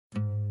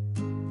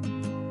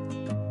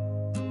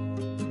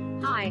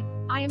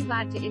I am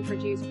glad to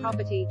introduce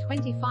property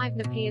 25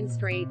 Nepean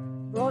Street,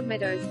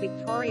 Broadmeadows,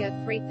 Victoria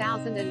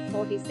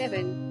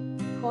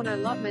 3047. Corner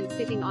allotment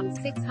sitting on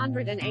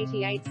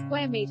 688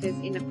 square meters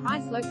in a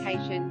price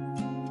location.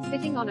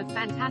 Sitting on a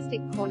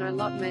fantastic corner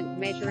allotment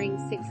measuring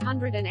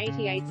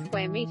 688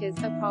 square meters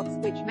approx,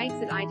 which makes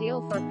it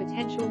ideal for a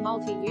potential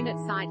multi-unit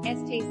site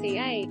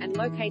STCA, and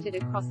located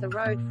across the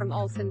road from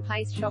Olsen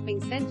Place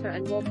Shopping Centre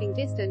and walking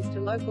distance to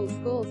local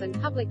schools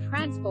and public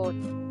transport.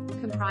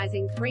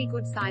 Comprising 3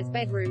 good-sized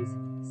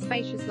bedrooms,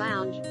 spacious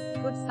lounge,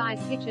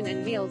 good-sized kitchen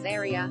and meals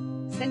area,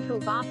 central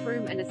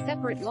bathroom and a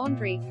separate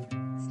laundry.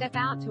 Step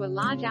out to a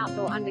large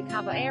outdoor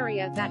undercover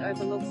area that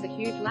overlooks a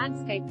huge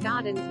landscape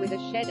gardens with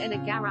a shed and a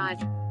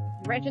garage.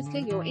 Register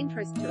your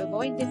interest to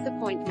avoid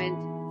disappointment.